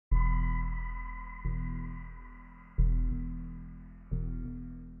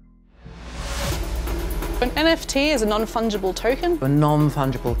An NFT is a non-fungible token. A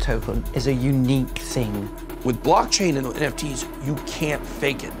non-fungible token is a unique thing. With blockchain and NFTs, you can't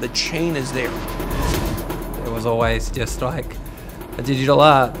fake it. The chain is there. It was always just like a digital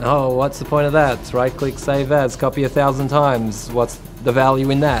art. Oh, what's the point of that? Right-click, save as, copy 1,000 times. What's the value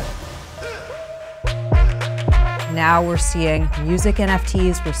in that? Now we're seeing music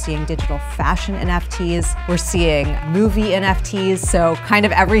NFTs, we're seeing digital fashion NFTs, we're seeing movie NFTs, so kind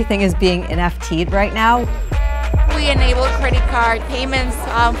of everything is being NFT'd right now. We enable credit card payments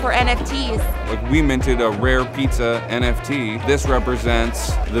for NFTs. Like we minted a rare pizza NFT. This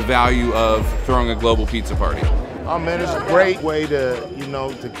represents the value of throwing a global pizza party. Oh man, it's a great way to,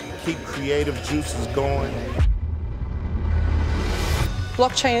 to keep creative juices going.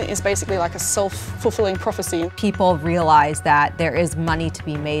 Blockchain is basically like a self-fulfilling prophecy. People realize that there is money to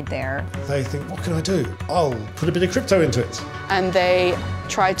be made there. They think, what can I do? I'll put a bit of crypto into it. And they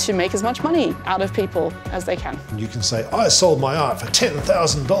try to make as much money out of people as they can. You can say, I sold my art for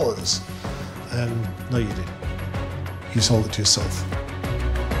 $10,000. And no, you didn't. You sold it to yourself.